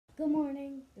Good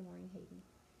morning. Good morning, Hayden.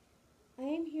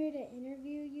 I am here to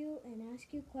interview you and ask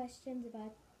you questions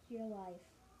about your life.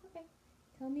 Okay.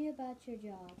 Tell me about your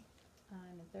job.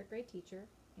 I'm a third grade teacher,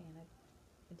 and I've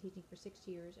been teaching for 6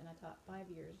 years, and I taught 5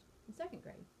 years in second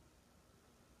grade.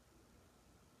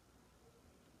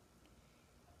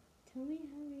 Tell me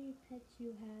how many pets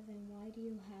you have and why do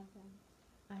you have them?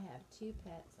 I have 2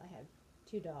 pets. I have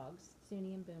 2 dogs,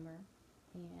 Suni and Boomer,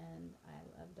 and I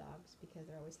love dogs because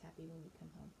they're always happy when we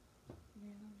come home.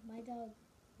 Yeah, my dog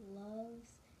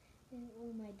loves it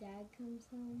when my dad comes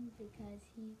home because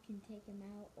he can take him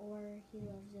out, or he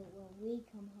loves it when we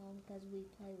come home because we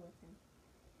play with him.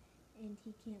 And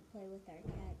he can't play with our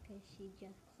cat because she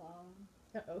just claws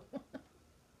him. Uh-oh.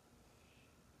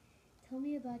 Tell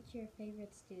me about your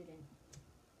favorite student.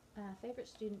 Favorite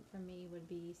student for me would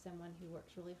be someone who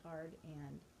works really hard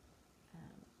and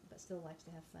but still likes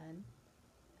to have fun.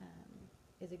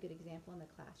 Is a good example in the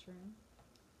classroom,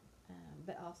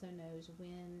 but also knows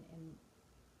when and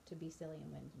to be silly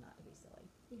and when not to be silly.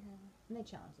 Yeah. And they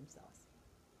challenge themselves.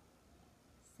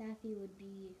 Safi would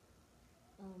be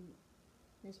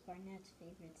Miss Barnett's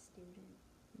favorite student.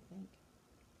 You think?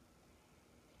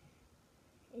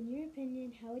 In your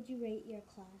opinion, how would you rate your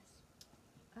class?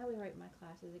 I would rate my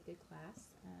class as a good class.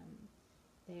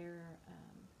 They're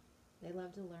they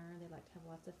love to learn. They like to have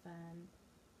lots of fun.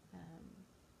 Um,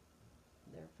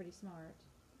 they're pretty smart,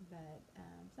 but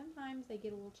sometimes they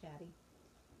get a little chatty,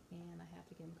 and I have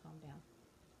to get them calmed down.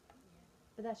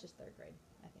 But that's just third grade,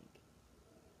 I think.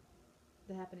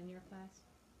 Did that happen in your class?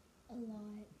 A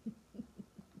lot.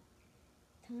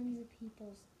 Tons of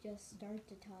people just start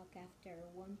to talk after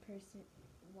one person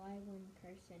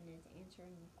is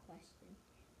answering the question.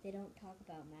 They don't talk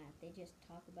about math. They just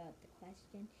talk about the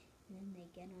question, and then they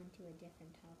get on to a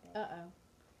different topic. Uh-oh.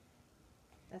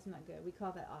 That's not good. We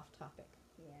call that off topic.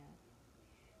 Yeah.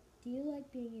 Do you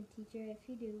like being a teacher? If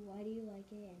you do, why do you like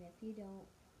it? And if you don't,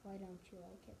 why don't you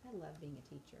like it? I love being a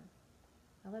teacher.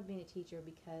 I love being a teacher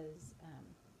because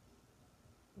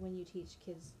when you teach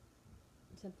kids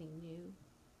something new,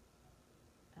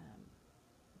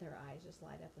 their eyes just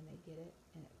light up when they get it,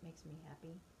 and it makes me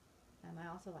happy. I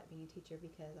also like being a teacher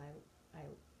because I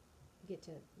get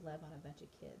to love on a bunch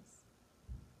of kids.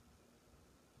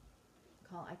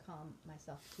 I call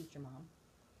myself teacher mom.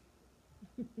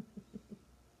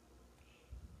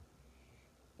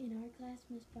 In our class,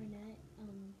 Miss Barnett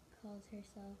calls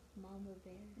herself Mama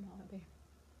Bear. Mama bear.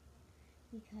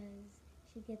 Because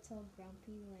she gets all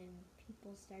grumpy when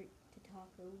people start to talk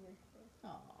over her.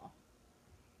 Aww.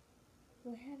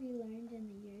 What have you learned in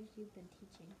the years you've been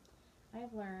teaching?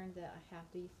 I've learned that I have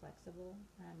to be flexible.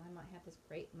 I might have this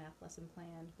great math lesson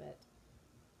planned, but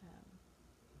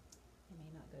it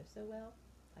may not go so well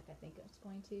like I think it's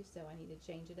going to, so I need to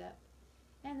change it up.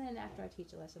 And then after I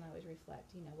teach a lesson, I always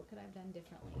reflect, what could I have done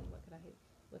differently? What could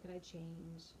I change?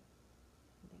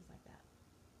 And things like that.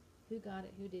 Who got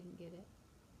it? Who didn't get it?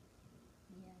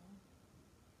 Yeah.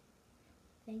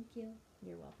 Thank you.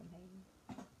 You're welcome,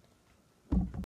 Hayden.